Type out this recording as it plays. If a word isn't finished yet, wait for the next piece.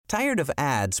Tired of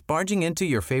ads barging into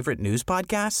your favorite news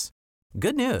podcasts?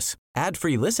 Good news.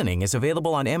 Ad-free listening is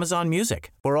available on Amazon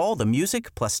Music for all the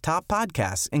music plus top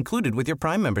podcasts included with your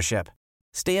Prime membership.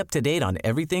 Stay up to date on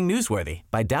everything newsworthy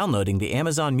by downloading the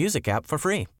Amazon Music app for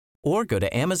free or go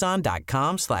to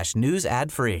amazon.com/news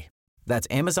ad free. That's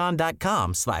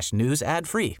amazon.com/news ad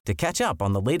free to catch up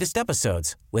on the latest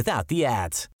episodes without the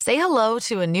ads. Say hello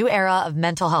to a new era of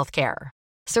mental health care.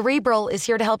 Cerebral is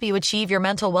here to help you achieve your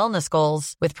mental wellness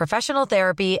goals with professional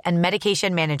therapy and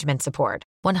medication management support.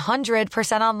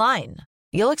 100% online.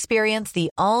 You'll experience the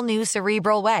all-new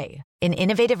Cerebral Way, an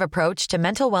innovative approach to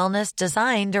mental wellness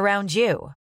designed around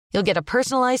you. You'll get a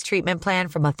personalized treatment plan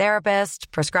from a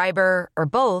therapist, prescriber, or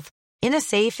both in a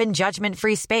safe and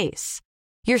judgment-free space.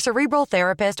 Your Cerebral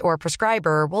therapist or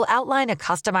prescriber will outline a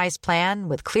customized plan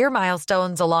with clear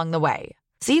milestones along the way,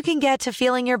 so you can get to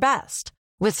feeling your best.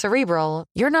 With Cerebral,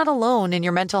 you're not alone in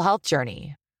your mental health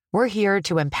journey. We're here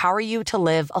to empower you to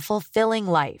live a fulfilling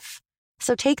life.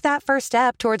 So take that first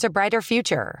step towards a brighter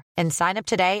future and sign up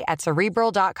today at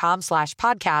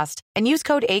Cerebral.com/podcast and use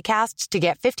code ACAST to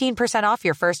get 15% off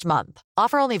your first month.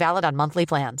 Offer only valid on monthly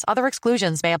plans. Other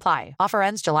exclusions may apply. Offer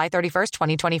ends July 31st,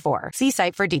 2024. See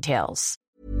site for details.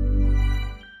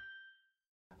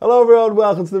 Hello everyone,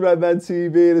 welcome to the Red Men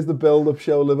TV. It is the build-up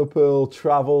show. Liverpool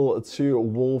travel to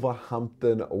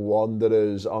Wolverhampton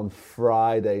Wanderers on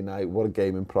Friday night. What a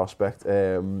game in prospect.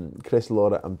 Chris,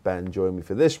 Laura and Ben join me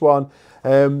for this one.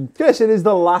 Chris, it is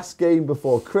the last game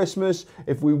before Christmas.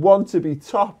 If we want to be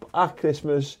top at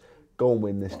Christmas, go and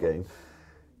win this game.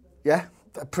 Yeah,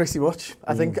 pretty much.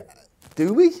 I think,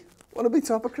 do we want to be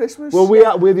top at Christmas? Well,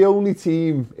 we're the only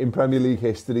team in Premier League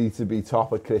history to be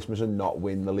top at Christmas and not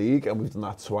win the league, and we've done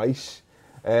that twice.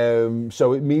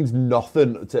 So it means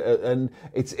nothing, and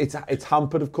it's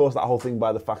hampered, of course, that whole thing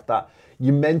by the fact that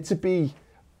you're meant to be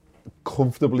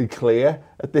comfortably clear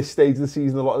at this stage of the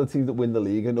season. A lot of the teams that win the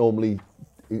league are normally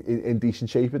in decent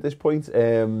shape at this point.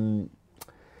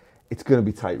 It's going to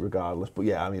be tight regardless. But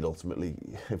yeah, I mean, ultimately,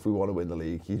 if we want to win the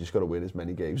league, you just got to win as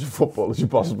many games of football as you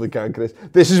possibly can, Chris.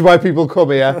 This is why people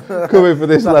come here, come in for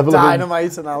this level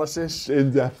dynamite analysis.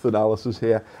 In-depth analysis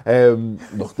here.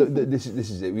 Look, this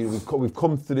is it. We've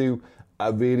come through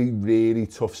a really, really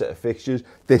tough set of fixtures.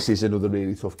 This is another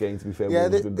really tough game, to be fair. Yeah,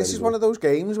 this is one of those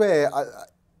games where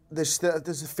there's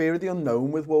a fear of the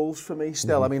unknown with Wolves for me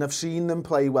still. I mean, I've seen them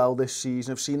play well this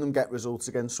season. I've seen them get results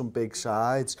against some big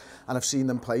sides, and I've seen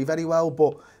them play very well,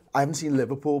 but I haven't seen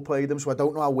Liverpool play them, so I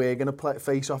don't know how we're going to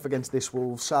face off against this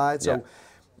Wolves side. So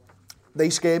they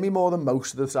scare me more than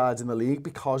most of the sides in the league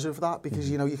because of that, because,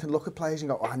 you know, you can look at players and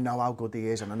go, oh, I know how good he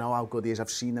is, and I know how good he is. I've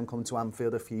seen them come to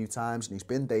Anfield a few times, and he's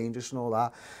been dangerous and all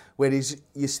that. Whereas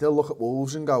you still look at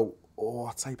Wolves and go, oh,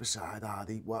 what type of side are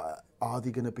they? Are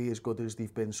they going to be as good as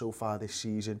they've been so far this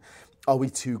season? Are we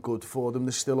too good for them?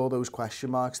 There's still all those question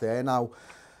marks there. Now,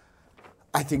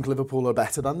 I think Liverpool are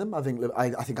better than them. I think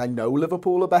I know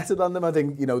Liverpool are better than them. I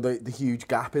think, you know, the huge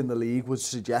gap in the league would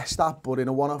suggest that. But in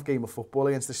a one-off game of football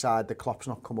against the side that Klopp's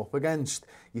not come up against,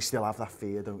 you still have that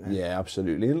fear, don't you? Yeah,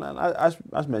 absolutely. And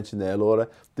as mentioned there, Laura,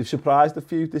 they've surprised a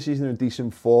few this season in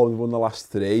decent form. They've won the last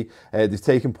three. They've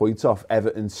taken points off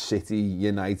Everton, City,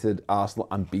 United, Arsenal,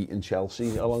 and beaten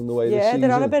Chelsea along the way this season. Yeah,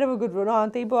 they're on a bit of a good run,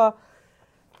 aren't they? But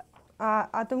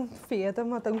I don't fear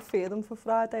them. I don't fear them for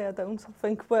Friday. I don't. I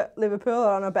think Liverpool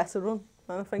are on a better run.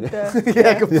 And I think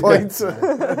yeah, good point.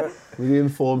 We're the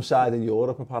informed side in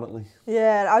Europe, apparently.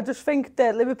 Yeah, I just think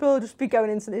that Liverpool will just be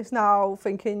going into this now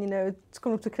thinking, you know, it's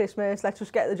coming up to Christmas, let's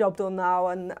just get the job done now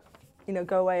and, you know,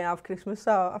 go away and have Christmas.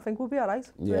 So I think we'll be all right.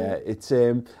 Yeah, it's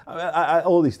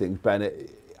all these things, Ben.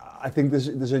 I think there's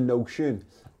a notion.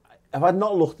 If I'd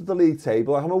not looked at the league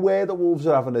table, I'm aware that Wolves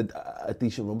are having a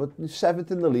decent run, but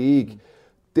 7th in the league.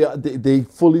 They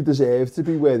fully deserve to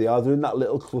be where they are. They're in that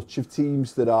little clutch of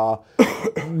teams that are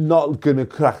not going to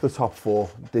crack the top 4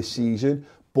 this season,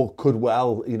 but could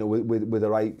well, you know, with the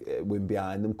right win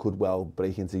behind them, could well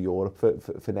break into Europe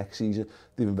for next season.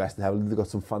 They've invested heavily. They've got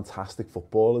some fantastic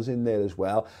footballers in there as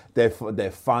well. Their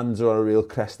fans are on a real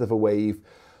crest of a wave.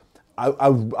 I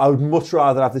would much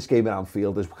rather have this game at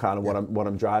Anfield as kind of what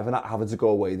I'm driving at, having to go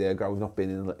away there. We've not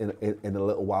been in a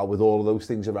little while with all of those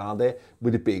things around there.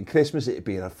 With it being Christmas, it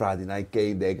being a Friday night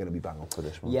game, they're going to be bang up for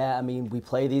this one. Yeah, I mean, we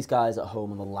play these guys at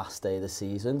home on the last day of the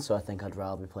season, so I think I'd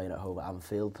rather be playing at home at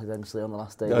Anfield potentially on the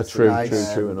last day of the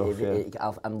season. True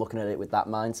enough. I'm looking at it with that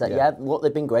mindset. Yeah, look,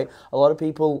 they've been great. A lot of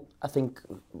people, I think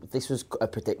this was a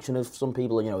prediction of some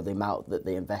people, you know, the amount that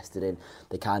they invested in.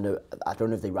 They kind of, I don't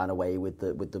know if they ran away with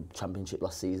the Champions Championship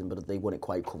last season, but they won it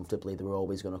quite comfortably. They were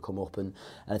always going to come up, and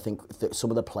I think that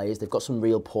some of the players, they've got some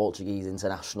real Portuguese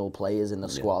international players in the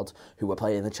squad who were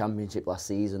playing in the Championship last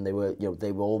season.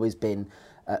 They've always been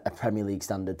a Premier League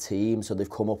standard team, so they've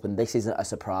come up, and this isn't a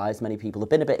surprise. Many people have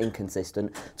been a bit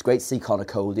inconsistent. It's great to see Conor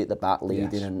Cody at the back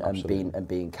leading and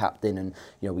being captain, and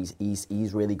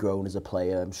he's really grown as a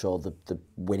player. I'm sure the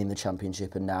winning the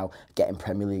Championship and now getting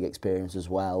Premier League experience as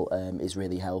well is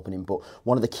really helping him. But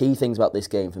one of the key things about this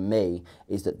game for me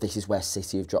is that this is where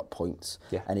City have dropped points.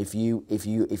 Yeah. And if you're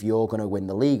going to win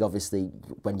the league, obviously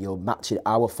when you're matching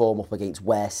our form up against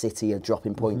where City are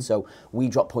dropping points, so we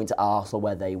dropped points at Arsenal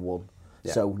where they won.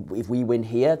 Yeah. So if we win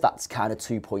here, that's kind of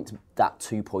 2 points. That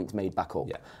 2 points made back up,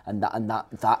 and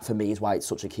that for me is why it's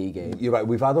such a key game. You're right.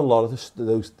 We've had a lot of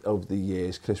those over the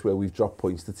years, Chris, where we've dropped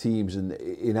points to teams, and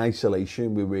in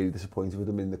isolation, we're really disappointed with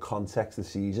them. In the context of the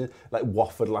season, like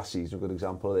Watford last season, a good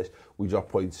example of this. We dropped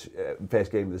points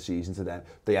first game of the season to them.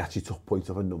 They actually took points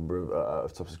off a number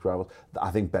of top six rivals. I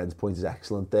think Ben's point is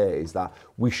excellent. There is that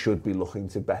we should be looking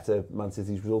to better Man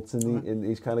City's results in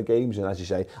these kind of games, and as you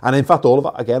say, and in fact, all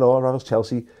our rivals,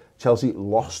 Chelsea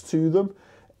lost to them.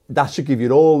 That should give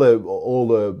you all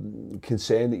the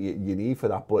concern that you need for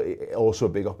that, but also a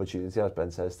big opportunity, as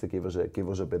Ben says, to give us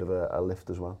a bit of a lift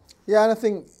as well. Yeah, and I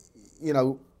think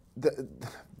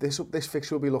this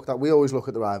fixture will be looked at. We always look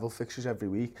at the rival fixtures every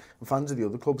week, and fans of the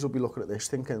other clubs will be looking at this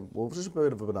thinking, Wolves is a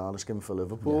bit of a banana skin for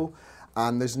Liverpool,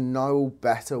 and there's no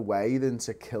better way than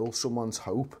to kill someone's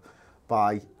hope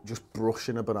by just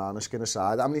brushing a banana skin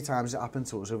aside. How many times it happened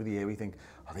to us over the year? We think,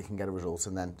 they can get a result,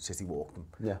 and then City walk them.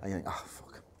 Yeah. And you think,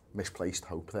 fuck, misplaced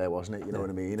hope there, wasn't it? You know what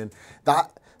I mean? And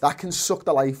that can suck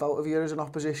the life out of you as an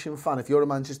opposition fan. If you're a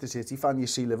Manchester City fan, you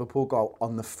see Liverpool go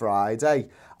on the Friday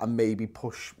and maybe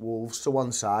push Wolves to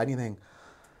one side, and you think,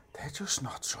 they're just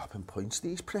not dropping points,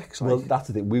 these pricks. Well, that's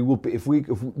the thing. We will be, if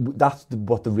that's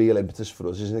what the real impetus for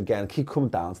us is. And again, keep coming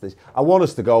down to this. I want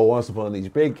us to put on these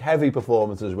big, heavy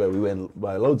performances where we win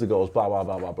by loads of goals, blah, blah,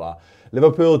 blah, blah, blah.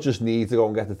 Liverpool just need to go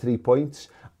and get the 3 points,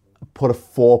 put a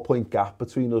 4-point gap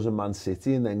between us and Man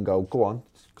City, and then go on.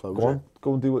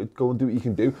 Go and do what you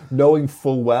can do, knowing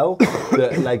full well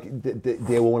that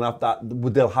they won't have that.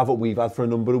 They'll have what we've had for a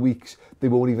number of weeks. They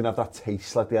won't even have that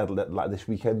taste like they had like this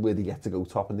weekend, where they get to go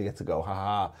top and they get to go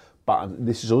But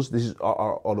this is us. This is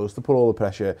on us to put all the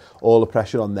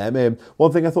pressure on them.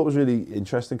 One thing I thought was really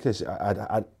interesting, Chris,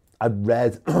 I'd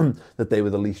read that they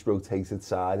were the least rotated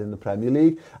side in the Premier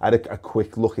League. I had a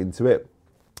quick look into it.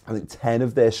 I think 10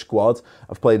 of their squad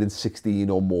have played in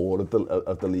 16 or more of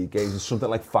the league games. It's something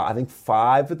like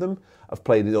 5 of them have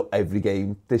played in every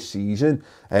game this season.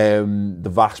 The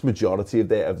vast majority of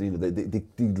they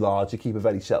largely keep a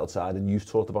very settled side, and you've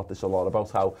talked about this a lot,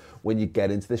 about how when you get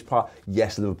into this part,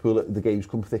 yes, Liverpool, the games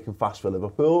come thick and fast for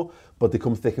Liverpool, but they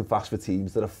come thick and fast for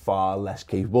teams that are far less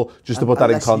capable. Just to put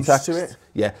that in context,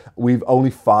 we've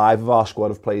only 5 of our squad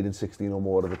have played in 16 or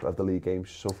more of the league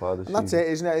games so far this season. And that's it,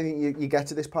 isn't it? I think you get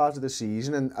to this part of the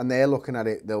season, and they're looking at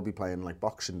it, they'll be playing like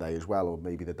Boxing Day as well, or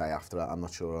maybe the day after that, I'm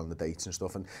not sure on the dates and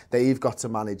stuff, and they've got to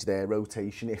manage their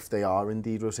rotation if they are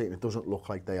indeed rotating. It doesn't look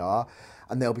like they are,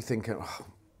 and they'll be thinking,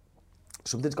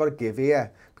 something's got to give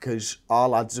here, because our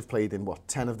lads have played in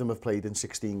 10 of them have played in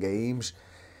 16 games.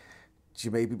 Do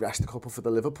you maybe rest a couple for the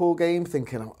Liverpool game,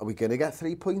 thinking, are we going to get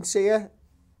 3 points here,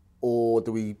 or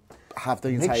do we have the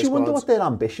entire squad? Makes you wonder what their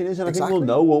ambition is, and I think we'll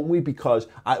know, won't we? Because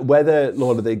whether,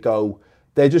 Lord,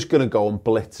 they're just going to go and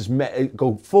blitz,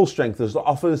 go full strength as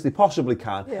often as they possibly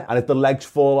can. Yeah. And if the legs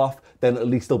fall off, then at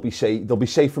least they'll be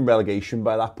safe from relegation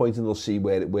by that point, and they'll see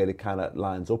where it kind of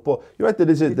lines up. But you're right, there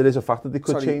is a fact that they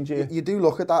could change here. You do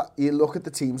look at that. You look at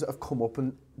the teams that have come up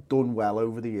and done well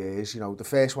over the years. You know, the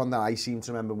first one that I seem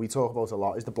to remember, we talk about a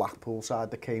lot, is the Blackpool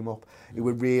side that came up. Who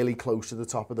were really close to the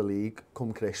top of the league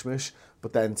come Christmas,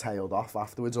 but then tailed off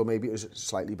afterwards, or maybe it was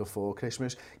slightly before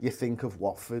Christmas. You think of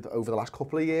Watford over the last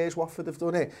couple of years. Watford have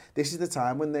done it. This is the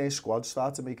time when their squads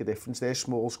start to make a difference. Their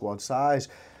small squad size,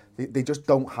 they just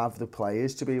don't have the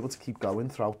players to be able to keep going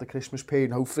throughout the Christmas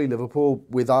period. And hopefully Liverpool,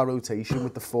 with our rotation,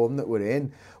 with the form that we're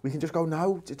in, we can just go,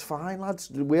 no, it's fine, lads.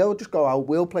 We'll just go out,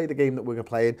 we'll play the game that we're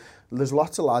playing. There's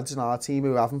lots of lads in our team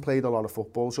who haven't played a lot of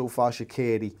football so far.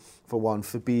 Shaqiri, for one,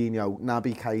 Fabinho,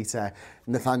 Naby Keita,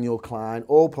 Nathaniel Klein,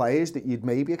 all players that you'd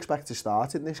maybe expect to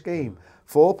start in this game.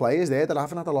 4 players there that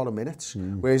haven't had a lot of minutes,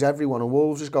 whereas everyone on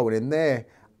Wolves is going in there,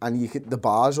 and the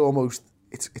bar's almost,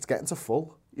 it's getting to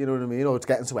full. You know what I mean? Or it's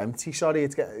getting to empty, sorry.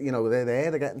 They're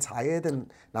there, they're getting tired, and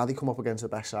now they come up against the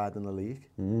best side in the league.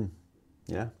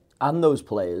 Yeah. And those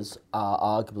players are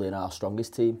arguably in our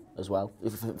strongest team as well.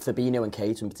 Fabinho and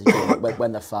Keita in particular,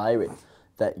 when they're firing,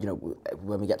 that, you know,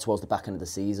 when we get towards the back end of the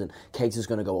season, Keita's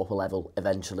going to go up a level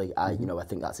eventually. You know, I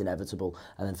think that's inevitable.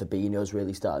 And then Fabinho's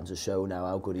really starting to show now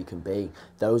how good he can be.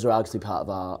 Those are actually part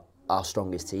of our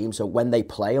strongest team. So when they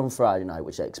play on Friday night,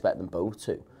 which I expect them both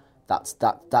to,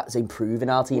 that's improving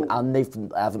our team, and they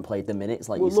haven't played the minutes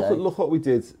like you say. Look what we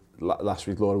did last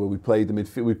week, Laura, where we played the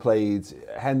midfield. We played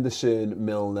Henderson,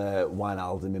 Milner,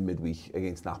 Wijnaldum in midweek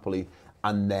against Napoli,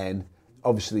 and then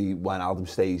obviously Wijnaldum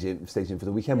stays in for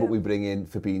the weekend, but we bring in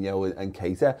Fabinho and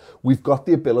Keita. We've got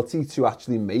the ability to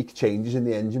actually make changes in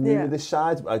the engine room of this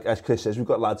side. Like, as Chris says, we've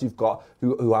got lads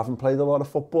who haven't played a lot of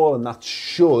football, and that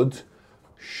should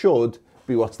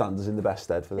be what stands us in the best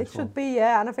stead for this one. It should be,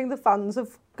 yeah, and I think the fans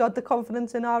have got the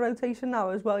confidence in our rotation now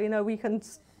as well. You know, we can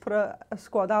put a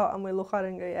squad out and we look at it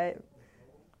and go, yeah,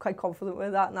 quite confident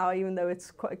with that now, even though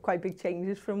it's quite big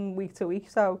changes from week to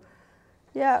week. So,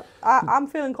 yeah, I'm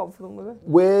feeling confident with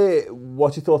it.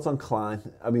 What's your thoughts on Klein?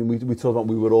 I mean, we talked about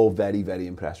we were all very, very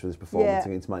impressed with his performance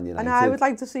against Man United. And I would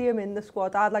like to see him in the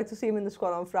squad. I'd like to see him in the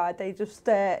squad on Friday. Just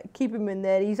keep him in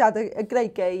there. He's had a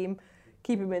great game.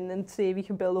 Keep him in and see if he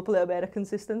can build up a little bit of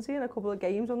consistency in a couple of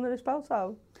games under his belt.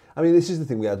 So, I mean, this is the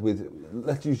thing we had with,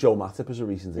 let's use Joel Matip as a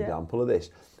recent example of this.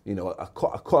 You know,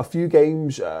 a few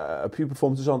games, a few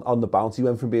performances on the bounce. He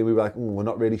went from being, we were like, we're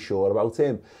not really sure about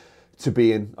him, to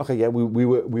being, okay, yeah, we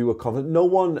were confident. No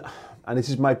one, and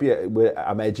this might be,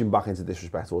 I'm edging back into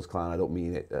disrespect towards Klein, I don't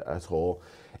mean it at all,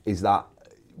 is that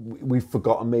we've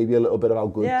forgotten maybe a little bit of how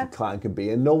good Klein can be,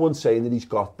 and no one's saying that he's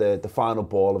got the final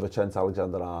ball of a Trent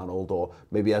Alexander-Arnold, or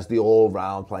maybe has the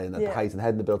all-round playing at the height and head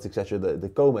and the build, etc.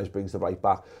 that Gomez brings the right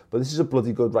back. But this is a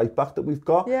bloody good right back that we've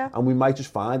got, and we might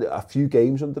just find a few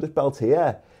games under his belt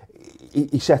here.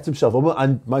 He sets himself up,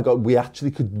 and my God, we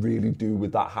actually could really do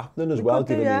with that happening as well,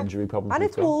 given the injury problems. And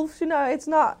it's Wolves, you know, it's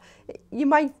not. We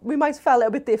might have felt a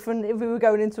little bit different if we were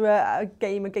going into a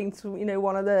game against, you know,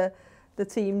 one of the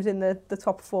teams in the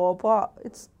top four, but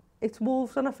it's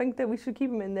Wolves, and I think that we should keep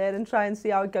them in there and try and see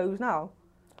how it goes now.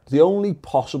 The only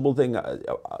possible thing,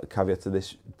 caveat to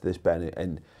this Ben,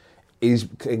 and is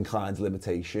in Klein's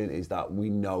limitation, is that we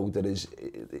know that his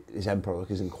end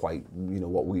product isn't quite, you know,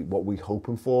 what we're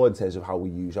hoping for in terms of how we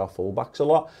use our fullbacks a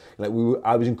lot. Like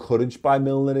I was encouraged by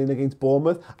Milner in against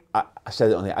Bournemouth. I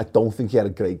said it on here, I don't think he had a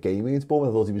great game against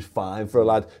Bournemouth. I thought he was fine for a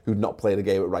lad who'd not played a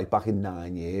game at right back in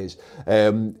 9 years.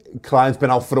 Klein's been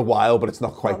out for a while, but it's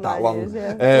not quite that long.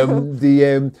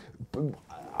 Years,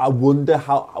 I wonder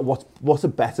what's a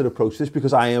better approach to this,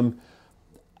 because I am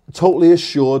totally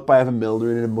assured by having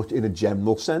Milner in a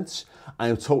general sense. I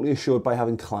am totally assured by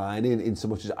having Klein in so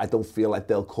much as I don't feel like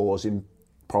they'll cause him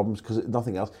problems, because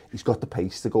nothing else. He's got the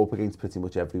pace to go up against pretty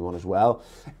much everyone as well.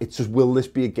 It's just, will this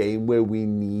be a game where we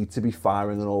need to be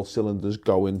firing on all cylinders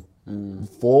going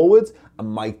forward? And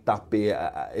might that be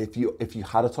if you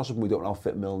had a toss up, and we don't know how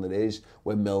fit Milner is,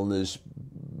 where Milner's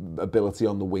ability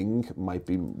on the wing might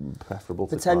be preferable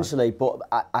to potentially, but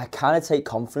I kind of take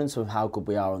confidence from how good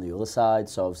we are on the other side.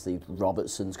 So obviously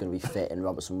Robertson's going to be fit, and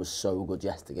Robertson was so good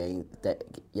yesterday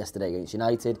against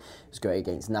United. He was great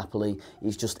against Napoli.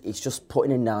 He's just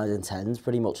putting in 9s and 10s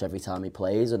pretty much every time he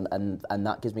plays, and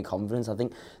that gives me confidence. I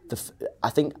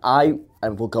think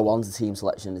and we'll go on to team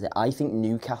selection. I think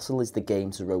Newcastle is the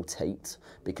game to rotate,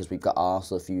 because we've got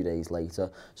Arsenal a few days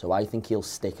later. So I think he'll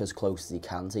stick as close as he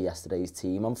can to yesterday's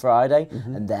team on Friday,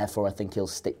 and therefore I think he'll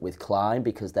stick with Klein,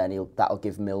 because then that'll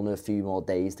give Milner a few more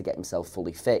days to get himself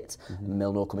fully fit.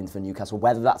 Milner will come in for Newcastle.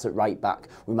 Whether that's at right back,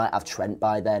 we might have Trent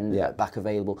by then back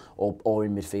available, or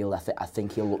in midfield. I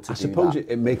think he'll look to do that. I suppose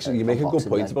you make a good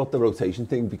point about the rotation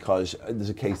thing, because there's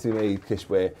a case to be made, Chris,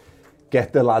 where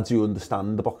get the lads who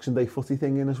understand the Boxing Day footy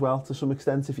thing in as well, to some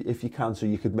extent, if you can. So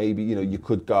you could maybe, you know, you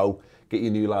could get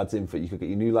your new lads in for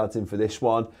this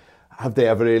one. Have they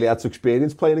ever really had to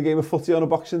experience playing a game of footy on a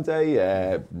Boxing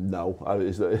Day? No.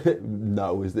 Is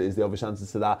the obvious answer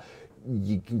to that.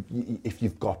 If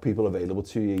you've got people available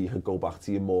to you, you could go back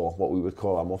to your more, what we would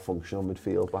call our more functional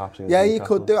midfield, perhaps. Yeah, you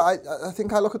could do. I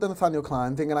think I look at the Nathaniel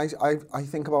Klein thing, and I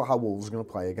think about how Wolves are going to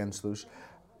play against us,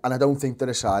 and I don't think they're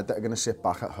a side that are going to sit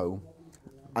back at home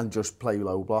and just play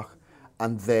low block,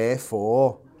 and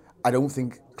therefore I don't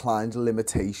think Klein's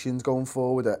limitations going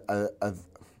forward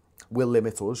will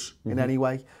limit us in any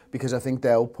way, because I think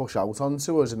they'll push out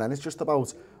onto us, and then it's just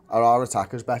about, are our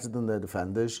attackers better than their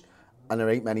defenders? And there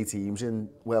ain't many teams in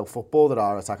football that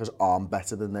our attackers aren't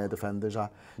better than their defenders are.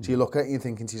 So you look at it and you're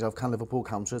thinking to yourself, can Liverpool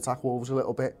counter-attack Wolves a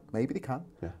little bit? Maybe they can.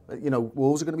 Yeah. You know,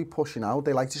 Wolves are going to be pushing out.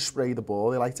 They like to spray the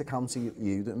ball. They like to counter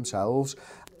you themselves.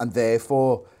 And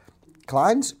therefore,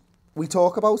 Klein's, we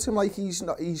talk about him like he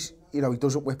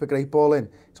doesn't whip a great ball in.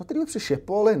 It's not that he whips a shit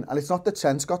ball in. And it's not that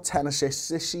Trent's got 10 assists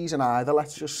this season either,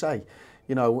 let's just say.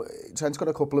 You know, Trent's got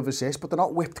a couple of assists, but they're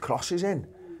not whipped crosses in.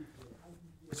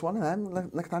 It's one of them.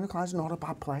 Like Daniel Clyde's not a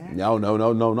bad player. No,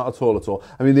 not at all.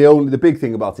 I mean, the big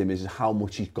thing about him is how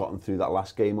much he's gotten through that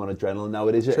last game on adrenaline. Now,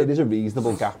 it is a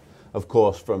reasonable gap, of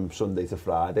course, from Sunday to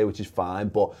Friday, which is fine,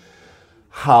 but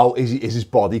how is his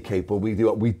body capable?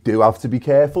 We do have to be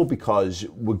careful because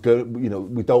we don't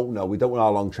know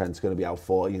how long Trent's going to be out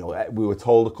for. You know, we were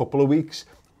told a couple of weeks.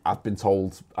 I've been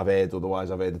told, I've heard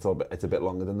it's a bit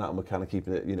longer than that, and we're kind of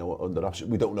keeping it, under option.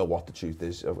 We don't know what the truth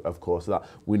is, of course, of that.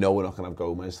 We know we're not going to have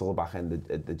Gomez till the back end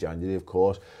of the January, of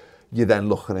course. You're then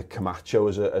looking at Camacho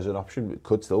as an option. It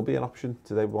could still be an option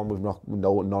today, one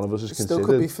none of us has considered. It still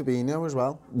could be Fabinho as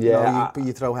well. Yeah.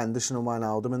 You throw Henderson and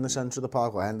Wijnaldum in the centre of the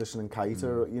park, or Henderson and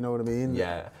Keita, you know what I mean?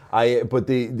 Yeah. But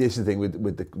this is the thing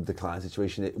with the Klein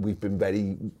situation.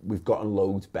 We've gotten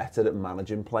loads better at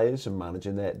managing players and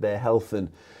managing their health, and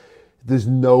there's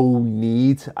no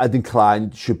need. I think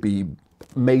Klein should be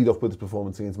made up with his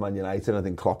performance against Man United, and I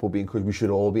think Klopp will be encouraged. We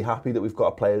should all be happy that we've got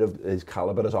a player of his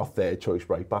calibre as our third choice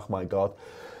right back. My God,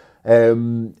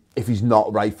 if he's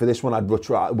not right for this one, we're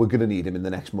going to need him in the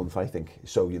next month, I think.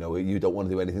 So you don't want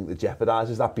to do anything that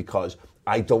jeopardises that, because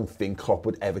I don't think Klopp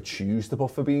would ever choose to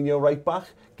put Fabinho right back,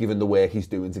 given the work he's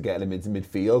doing to get him into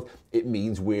midfield. It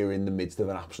means we're in the midst of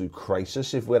an absolute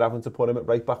crisis if we're having to put him at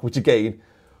right back, which again,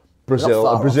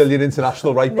 a Brazilian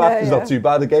international right back is not too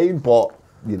bad again, but.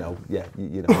 We do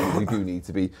need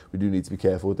to be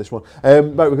careful with this one. Right,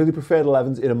 we're going to do preferred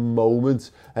 11s in a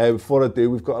moment. Before I do,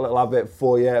 we've got a little advert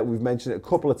for you. We've mentioned it a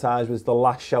couple of times, but it's the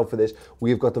last shout for this.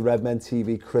 We've got the Redmen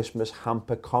TV Christmas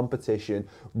hamper competition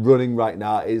running right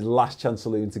now. It is last chance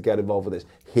saloon to get involved with this.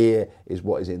 Here is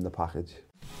what is in the package.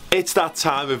 It's that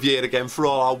time of year again for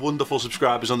all our wonderful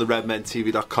subscribers on the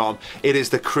redmentv.com. It is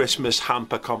the Christmas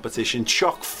hamper competition,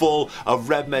 chock full of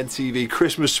Redmen TV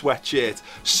Christmas sweatshirt,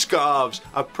 scarves,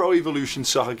 a Pro Evolution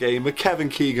soccer game, a Kevin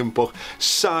Keegan book,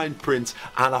 signed print,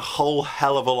 and a whole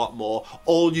hell of a lot more.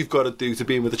 All you've got to do to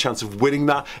be in with a chance of winning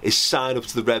that is sign up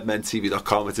to the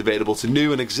redmentv.com. It's available to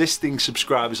new and existing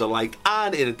subscribers alike,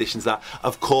 and in addition to that,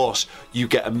 of course, you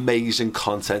get amazing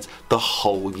content the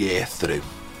whole year through.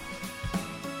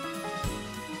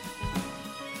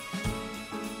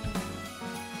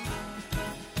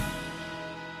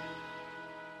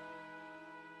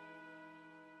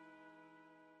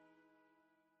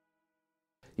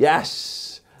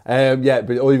 Yes.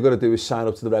 But all you've got to do is sign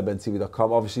up to the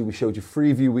redmentv.com. Obviously, we showed you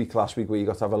Freeview Week last week, where you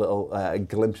got to have a little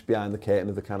glimpse behind the curtain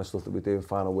of the kind of stuff that we do in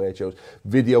Final Word shows.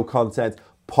 Video content,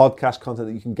 podcast content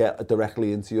that you can get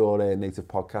directly into your native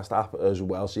podcast app as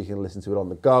well, so you can listen to it on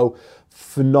the go.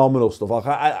 Phenomenal stuff.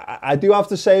 I do have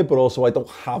to say it, but also I don't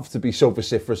have to be so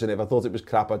vociferous. And if I thought it was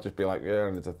crap, I'd just be like, yeah,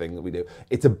 and it's a thing that we do.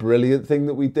 It's a brilliant thing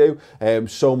that we do.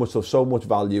 So much stuff, so much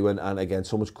value, and again,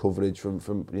 so much coverage from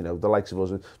the likes of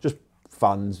us, just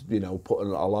fans,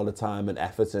 putting a lot of time and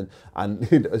effort and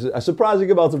a surprising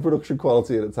amount of production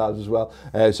quality at times as well.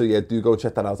 So yeah, do go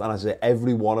check that out. And as I say,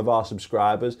 every one of our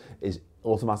subscribers is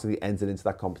automatically entered into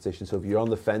that competition. So if you're on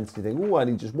the fence, you think, oh, I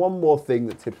need just one more thing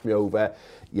that tips me over.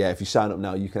 Yeah, if you sign up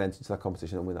now, you can enter into that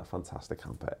competition and win that fantastic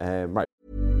hamper. Right.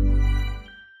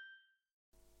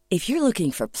 If you're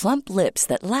looking for plump lips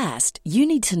that last, you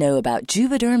need to know about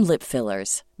Juvederm lip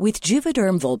fillers. With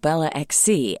Juvederm Volbella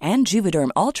XC and Juvederm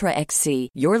Ultra XC,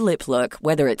 your lip look,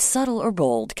 whether it's subtle or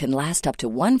bold, can last up to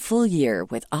 1 full year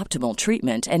with optimal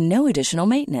treatment and no additional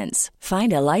maintenance.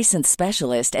 Find a licensed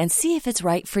specialist and see if it's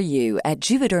right for you at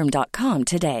Juvederm.com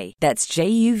today. That's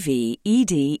JUVEDERM.com.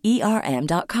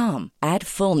 Add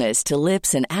fullness to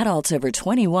lips in adults over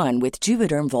 21 with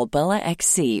Juvederm Volbella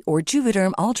XC or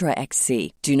Juvederm Ultra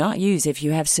XC. Do not use if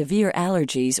you have severe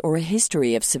allergies or a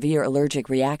history of severe allergic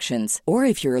reactions, or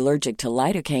if you're allergic to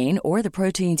lidocaine or the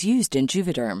proteins used in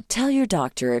Juvederm. Tell your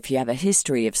doctor if you have a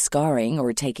history of scarring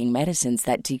or taking medicines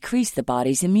that decrease the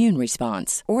body's immune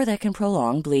response or that can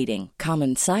prolong bleeding.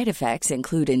 Common side effects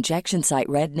include injection site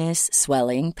redness,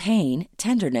 swelling, pain,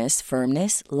 tenderness,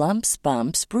 firmness, lumps,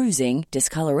 bumps, bruising,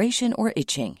 discoloration, or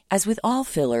itching. As with all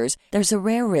fillers, there's a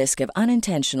rare risk of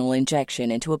unintentional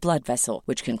injection into a blood vessel,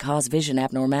 which can cause vision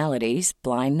abnormalities,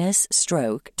 blindness,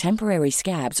 stroke, temporary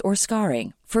scabs, or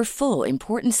scarring. For full,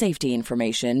 important safety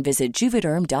information, visit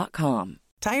Juvederm.com.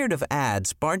 Tired of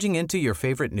ads barging into your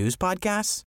favorite news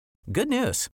podcasts? Good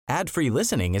news. Ad-free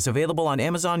listening is available on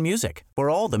Amazon Music for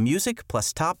all the music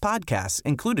plus top podcasts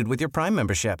included with your Prime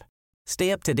membership.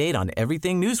 Stay up to date on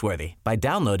everything newsworthy by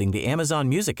downloading the Amazon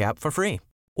Music app for free,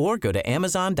 or go to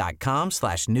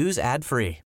amazon.com/news ad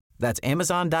free. That's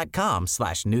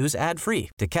amazon.com/news ad free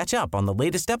to catch up on the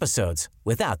latest episodes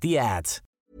without the ads.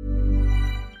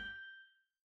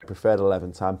 Preferred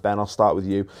 11 time. Ben, I'll start with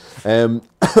you.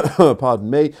 Pardon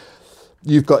me.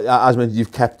 You've got, as mentioned,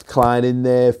 you've kept Klein in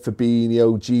there,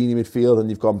 Fabinho, Gini midfield, and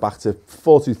you've gone back to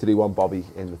 4-2-3-1, Bobby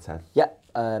in the 10. Yeah,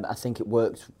 I think it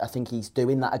worked. I think he's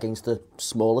doing that against the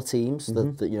smaller teams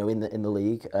that you know in the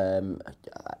league, in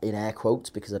air quotes,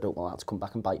 because I don't want that to come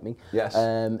back and bite me. Yes.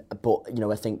 But you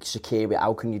know, I think Shaqiri.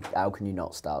 How can you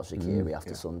not start Shaqiri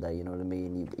after Sunday? You know what I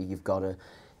mean? You've got to.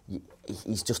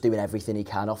 He's just doing everything he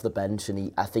can off the bench,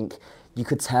 and I think you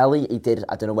could tell he did.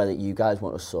 I don't know whether you guys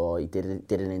want to saw. He did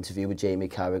an interview with Jamie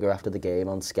Carragher after the game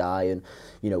on Sky, and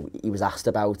you know he was asked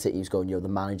about it. He was going, you know, the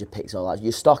manager picks all that.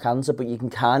 Your stock answer, but you can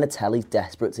kind of tell he's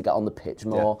desperate to get on the pitch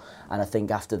more. Yeah. And I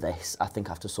think after this,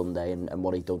 after Sunday and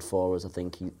what he done for us, I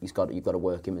think you've got to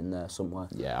work him in there somewhere.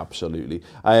 Yeah, absolutely.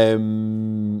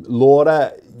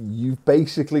 Laura, you've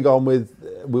basically gone with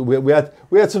we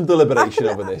had some deliberation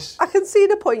over this. I can see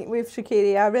the point with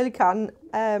Shaqiri. I really can.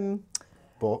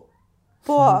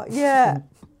 But yeah,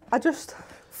 I just...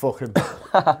 Fuck him.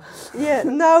 Yeah,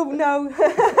 no.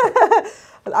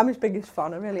 I'm his biggest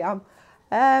fan, I really am.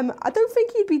 I don't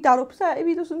think he'd be that upset if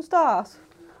he doesn't start.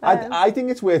 I think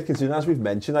it's worth considering, as we've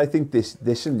mentioned. I think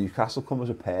this and Newcastle come as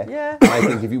a pair. Yeah. And I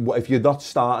think if you're not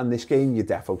starting this game, you're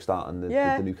defo starting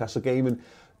the Newcastle game. And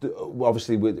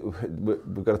obviously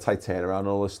we've got a tight turnaround and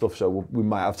all this stuff, so we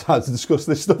might have time to discuss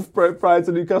this stuff prior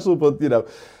to Newcastle. But you know,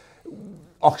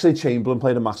 Oxlade-Chamberlain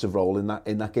played a massive role in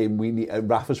that game. We need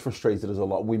Rafa's frustrated us a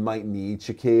lot. We might need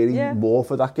Shaqiri more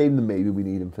for that game than maybe we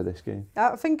need him for this game.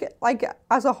 I think, like,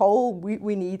 as a whole,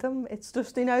 we need him. It's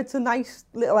just, you know, it's a nice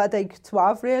little headache to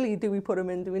have, really. Do we put him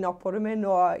in? Do we not put him in?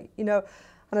 Or, you know,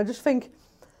 and I just think...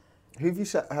 How have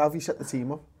you set the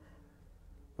team up?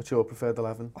 What's your preferred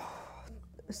 11?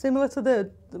 Similar to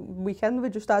the weekend we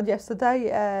just had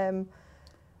yesterday.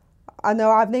 I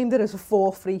know I've named it as a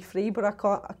 4-3-3, but I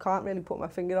can't really put my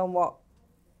finger on what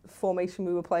formation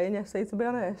we were playing yesterday, to be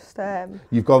honest.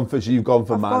 You've gone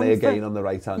for Mane again on the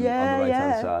right hand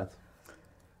side.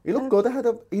 He looked good ahead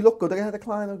of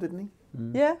Klein, didn't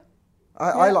he? Yeah.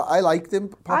 I liked him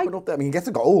popping up there. I mean, he gets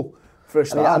a goal for a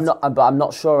start. I'm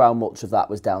not sure how much of that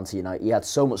was down to United. He had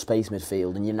so much space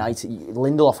midfield, and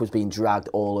Lindelof was being dragged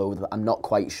all over. I'm not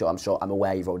quite sure. I'm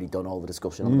aware you've already done all the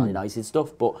discussion on the Man United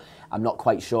stuff, but I'm not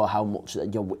quite sure how much. You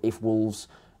know, if Wolves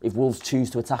choose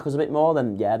to attack us a bit more,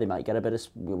 then yeah, they might get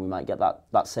we might get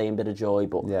that same bit of joy.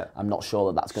 But that's not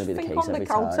sure that's going to be the case every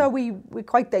time. On the counter, we're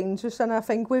quite dangerous, and I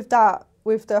think with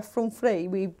the front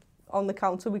three, on the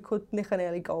counter, we could nick an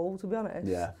early goal, to be honest.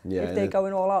 Yeah. If they're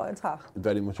going all out attack.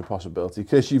 Very much a possibility.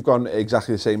 Chris, you've gone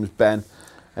exactly the same as Ben.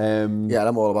 Yeah,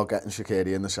 I'm all about getting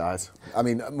Shaqiri in the side. I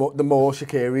mean, the more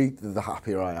Shaqiri, the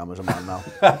happier I am as a man now.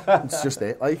 It's just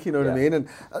it, like, you know what I mean? And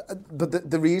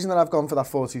but the reason that I've gone for that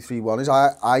 4-2-3-1 is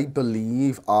I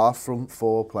believe our front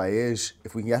four players,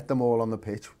 if we can get them all on the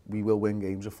pitch, we will win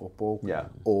games of football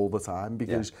all the time,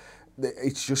 because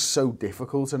it's just so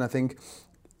difficult. And I think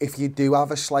if you do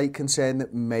have a slight concern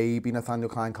that maybe Nathaniel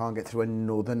Klein can't get through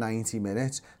another 90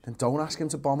 minutes, then don't ask him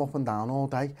to bomb up and down all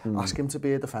day. Ask him to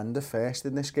be a defender first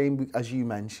in this game. As you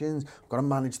mentioned, we've got to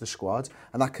manage the squad.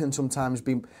 And that can sometimes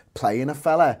be playing a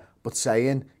fella, but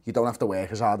saying, you don't have to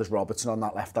work as hard as Robertson on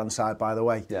that left-hand side, by the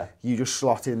way. Yeah. You just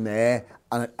slot in there,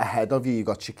 and ahead of you, you've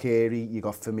got Shaqiri, you've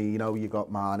got Firmino, you've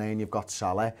got Mane, and you've got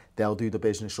Salah. They'll do the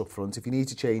business up front. If you need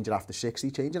to change it after 60,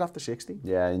 change it after 60.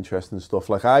 Yeah, interesting stuff.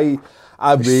 Like, I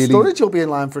really... Sturridge will be in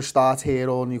line for a start here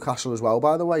or Newcastle as well,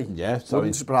 by the way. Yeah.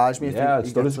 Wouldn't surprise me if he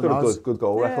Sturridge's got a good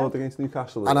goal record against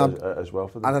Newcastle as well.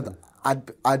 For them.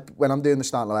 And when I'm doing the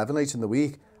starting 11 late in the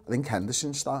week, I think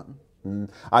Henderson's starting.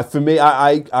 For me,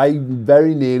 I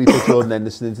very nearly put Jordan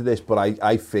Henderson into this, but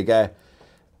I figure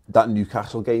that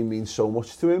Newcastle game means so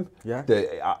much to him. Yeah.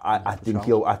 I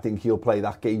think he'll play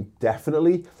that game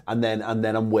definitely, and then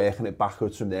I'm working it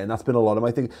backwards from there, and that's been a lot of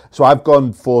my thing. So I've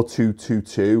gone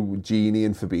 4-2-2-2 with Gini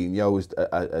and Fabinho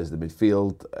as the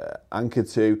midfield anchor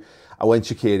two. I went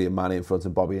Shaqiri and Mane in front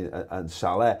of Bobby and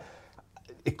Salah.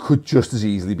 It could just as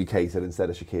easily be Keita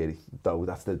instead of Shaqiri, though.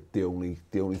 That's the only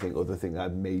other thing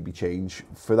I'd maybe change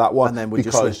for that one. And then we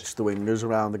just switch the wingers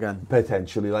around again.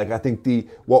 Potentially, like I think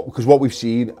because what we've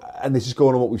seen, and this is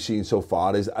going on what we've seen so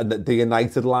far, is and the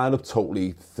United lineup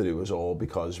totally threw us all,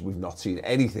 because we've not seen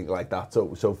anything like that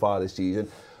so far this season.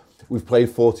 We've played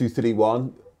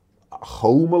 4-2-3-1.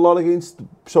 Home a lot against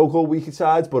so-called weaker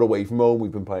sides, but away from home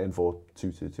we've been playing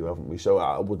 4-2-2-2, haven't we? So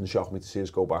it wouldn't shock me to see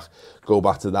us go back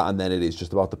to that, and then it is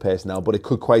just about the personnel. But it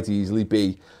could easily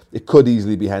be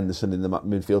Henderson in the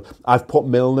midfield. I've put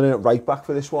Milner in at right back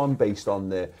for this one, based on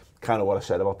the kind of what I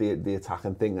said about the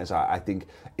attacking thing. As I think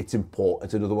it's important.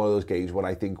 It's another one of those games where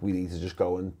I think we need to just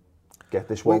go and get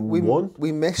this one won.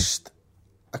 We missed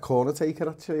a corner taker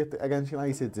actually against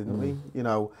United, didn't we? You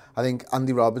know, I think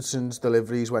Andy Robertson's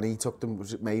deliveries when he took them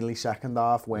was mainly second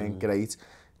half weren't great.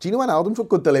 Gino Wijnaldum took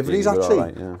good deliveries actually.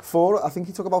 Right, yeah. I think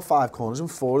he took about 5 corners and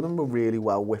 4 of them were really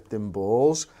well whipped in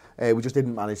balls. We just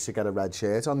didn't manage to get a red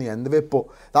shirt on the end of it. But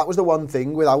that was the one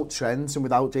thing without Trent and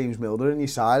without James Milner on your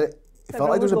side. It felt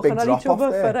like there was a big drop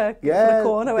off there. For a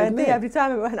corner, weren't they? Every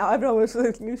time it went out, everyone was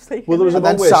loose taking. Well, there was and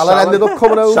then Salah ended up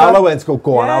coming over. Salah went to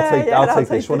go on, I'll take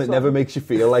this one. It never makes you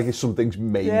feel like something's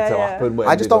made to happen.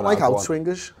 I just don't like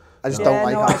outswingers. I just don't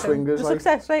like outswingers. The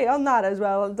success rate on that as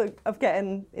well, of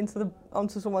getting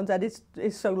onto someone's head is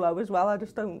so low as well. I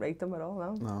just don't rate them at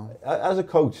all. No. As a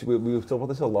coach, we've talked about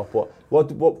this a lot. But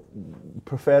what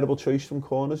preferable choice from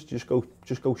corners? Just go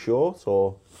short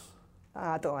or?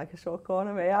 I don't like a short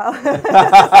corner, mate.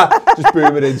 Just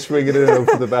boom it in, swing it in and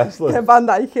hope for the best. Get Van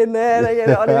Dijk in there and get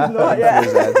it on his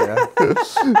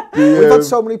nut, We've had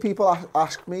so many people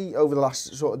ask me over the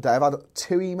last sort of day. I've had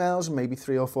 2 emails and maybe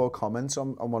 3 or 4 comments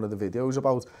on one of the videos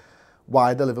about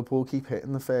why the Liverpool keep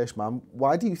hitting the first man.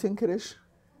 Why do you think it is?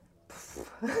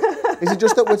 Is it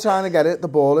just that we're trying to get the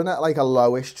ball in at like a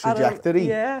lowish trajectory?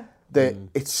 That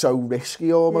it's so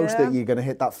risky almost that you're going to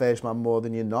hit that first man more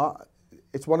than you're not?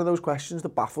 It's one of those questions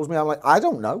that baffles me. I'm like, I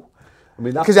don't know. I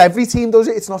mean, because every team does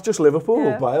it. It's not just Liverpool.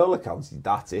 Yeah. By all accounts,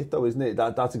 that's it, though, isn't it?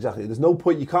 That's exactly it. There's no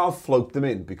point. You can't float them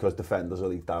in because defenders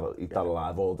will eat that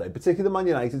alive all day. Particularly the Man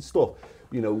United stuff.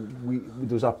 You know,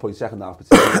 there was that point second half,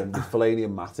 particularly when Fellaini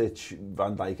and Matic,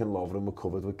 Van Dijk and Lovren were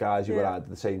covered with guys who were either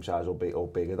the same size or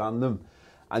bigger than them.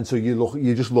 And so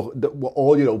you just look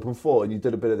all you're open for. And you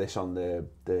did a bit of this on the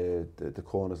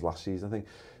corners last season, I think.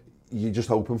 You're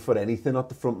just open for anything at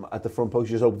the front post.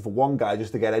 You're just open for one guy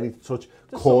just to get any touch,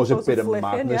 just cause a bit of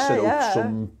madness,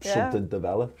 and hope something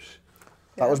develops.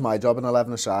 That was my job in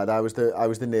 11-a-side. I was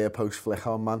the near post flick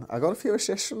on man. I got a few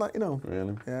assists from that, you know.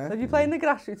 Really? Yeah. So if you play in the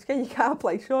grassroots game, you can't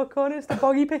play short corners. The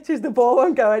boggy pitches, the ball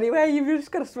won't go anywhere. You've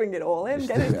just got to swing it all in,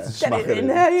 get it in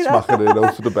there, you know. Smack it in,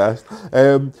 hope for the best.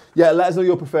 Let us know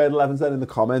your preferred 11s then in the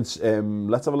comments.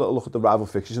 Let's have a little look at the rival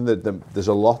fixtures. And there's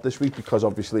a lot this week because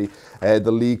obviously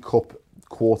the League Cup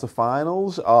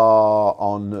quarter-finals are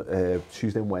on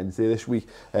Tuesday and Wednesday this week.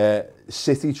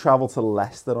 City travel to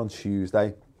Leicester on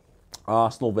Tuesday.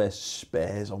 Arsenal versus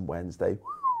Spurs on Wednesday.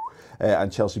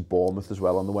 And Chelsea-Bournemouth as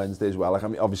well on the Wednesday as well. Like, I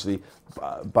mean, obviously,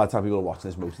 by the time people are watching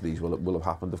this, most of these will have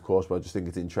happened, of course, but I just think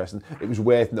it's interesting. It was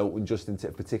worth noting, just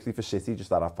particularly for City,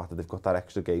 just that fact that they've got that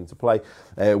extra game to play.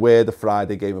 We're the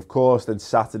Friday game, of course. Then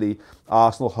Saturday,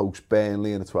 Arsenal hosts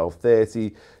Burnley at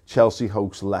 12:30. Chelsea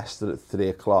hosts Leicester at 3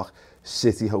 o'clock.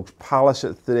 City hosts Palace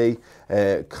at 3.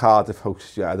 Cardiff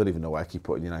hosts... I don't even know why I keep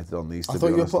putting United on these. I thought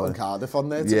you were putting Cardiff on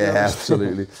there, to be honest.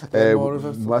 Absolutely. More of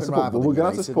a fucking rival. We're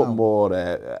going to have to put more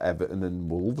Everton and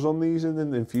Wolves on these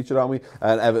in future, aren't we?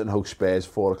 And Everton hosts Spurs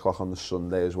 4 o'clock on the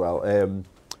Sunday as well.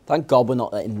 Thank God we're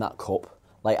not in that cup.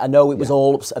 Like, I know it was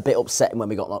all a bit upsetting when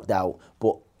we got knocked out,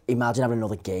 but imagine having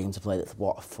another game to play.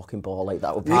 What a fucking ball like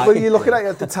that would be. When you're looking at it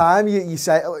at the time, you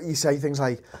say things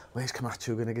like, "Where's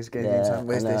Camacho going to get his game in?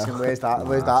 Where's this and where's that and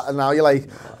where's that?" And now you're like,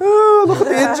 "Oh, look at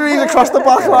the injuries across the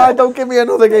back line. Don't give me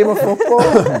another game of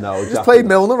football." No, just played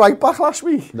Milner right back last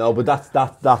week. No, but that's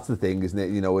the thing, isn't it?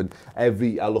 You know, and I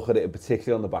look at it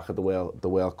particularly on the back of the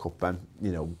World Cup, Ben.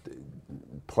 You know,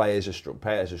 players are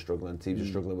struggling, teams are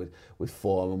struggling with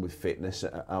form and with fitness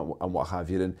and what have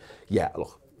you. And yeah,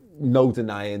 look. No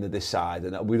denying that this side,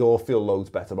 and we'd all feel loads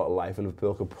better about life if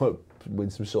Liverpool could win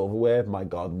some silverware. My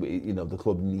God, the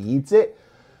club needs it.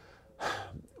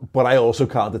 But I also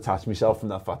can't detach myself from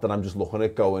that fact that I'm just looking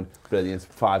at going, brilliant,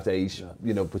 5 days,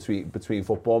 between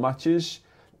football matches,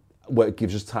 where it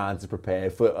gives us time to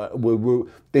prepare for.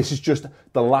 This is just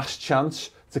the last chance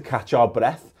to catch our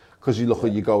breath, because you look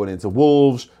at you going into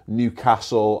Wolves,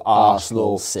 Newcastle,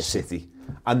 Arsenal, City.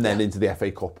 And then into the FA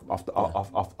Cup off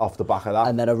the back of that.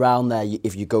 And then around there,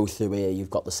 if you go through here, you've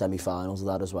got the semi-finals of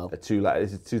that as well. Still 2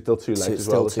 legs as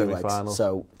well, the semi-finals.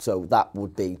 So that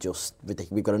would be just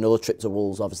ridiculous. We've got another trip to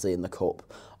Wolves, obviously, in the Cup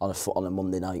on a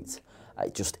Monday night.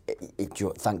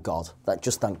 Thank God.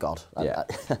 Thank God. Yeah,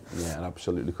 yeah,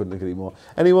 absolutely. Couldn't agree more.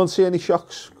 Anyone see any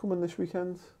shocks coming this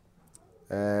weekend?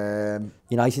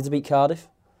 United to beat Cardiff?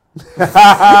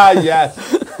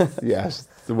 Yes.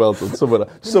 Well done.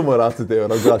 Someone had to do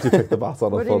it. I'm glad you picked the baton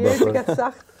up on that one. Get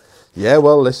sacked. Yeah,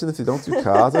 well, listen, if they don't do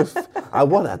Cardiff, I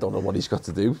don't know what he's got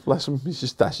to do. Bless him. I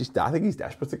think he's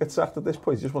desperate to get sacked at this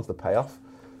point. He just wants the payoff.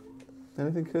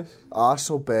 Anything, Chris?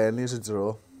 Arsenal Burnley is a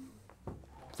draw.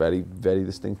 Very, very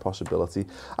distinct possibility.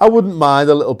 I wouldn't mind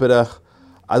a little bit of...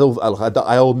 I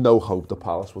hold no hope the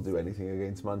Palace will do anything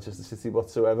against Manchester City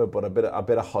whatsoever, but a bit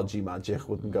of Hodgie magic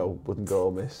wouldn't go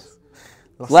amiss.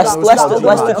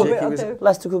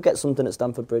 Leicester could get something at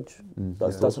Stamford Bridge.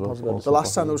 That's a possibility. The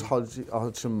last time there was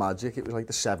Hodgson magic, it was like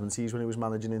the 70s when he was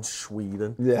managing in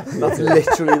Sweden. Yeah. That's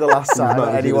literally the last time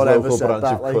anyone ever said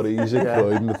that. Like,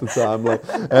 at the time. Like.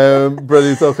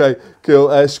 Brilliant, okay,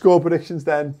 cool. Score predictions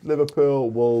then. Liverpool,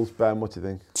 Wolves, Ben, what do you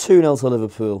think? 2-0 to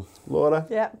Liverpool. Laura?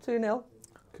 Yeah, 2-0.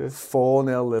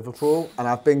 4-0 Liverpool, and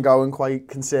I've been going quite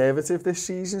conservative this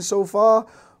season so far,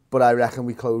 but I reckon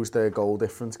we closed the goal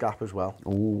difference gap as well.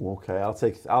 Ooh, okay. I'll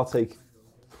take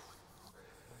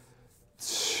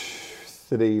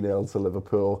 3-0 to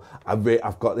Liverpool.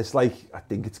 I've got this, like, I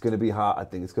think it's going to be hard. I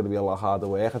think it's going to be a lot harder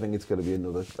work. I think it's going to be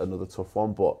another tough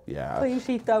one, but yeah. Clean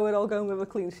sheet though, we're all going with a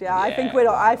clean sheet. Yeah. I think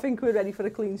we're ready for a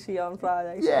clean sheet on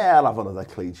Friday. So. Yeah, I'll have another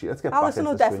clean sheet. Let's get Allison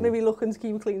back into will definitely be looking to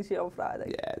keep a clean sheet on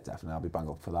Friday. Yeah, definitely. I'll be bang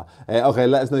up for that. Okay,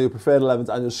 let us know your preferred 11s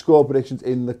and your score predictions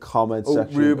in the comments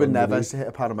section. Ruben Neves to hit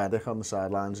a paramedic on the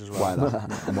sidelines as well. Why not?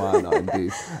 Why not,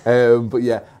 indeed. But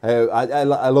yeah, I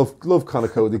love Conor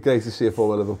Cody. Great to see a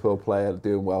former Liverpool player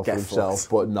doing well for himself.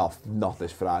 But not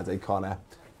this Friday, Connor.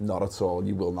 Not at all.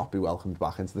 You will not be welcomed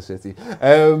back into the city.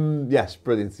 Yes,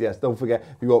 brilliant. Yes, don't forget,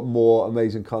 if you want more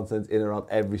amazing content in and around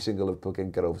every single Liverpool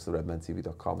game, get over to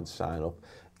redmentv.com and sign up.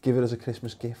 Give it as a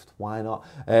Christmas gift. Why not?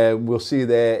 We'll see you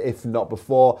there, if not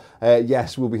before.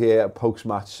 Yes, we'll be here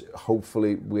post-match,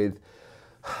 hopefully with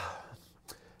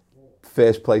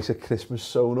first place at Christmas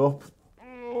sewn up.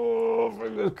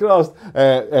 Fingers crossed.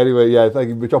 Anyway, yeah, thank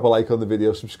you. Drop a like on the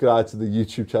video, subscribe to the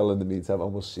YouTube channel in the meantime,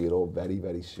 and we'll see you all very,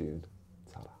 very soon.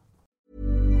 Ta-da.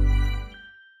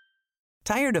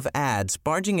 Tired of ads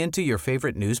barging into your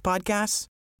favorite news podcasts?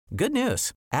 Good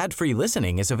news. Ad-free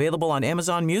listening is available on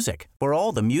Amazon Music for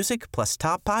all the music plus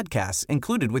top podcasts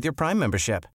included with your Prime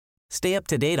membership. Stay up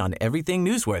to date on everything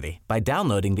newsworthy by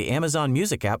downloading the Amazon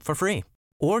Music app for free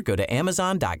or go to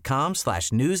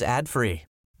amazon.com/news ad free.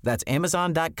 That's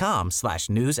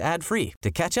amazon.com/news ad free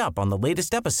to catch up on the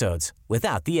latest episodes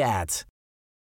without the ads.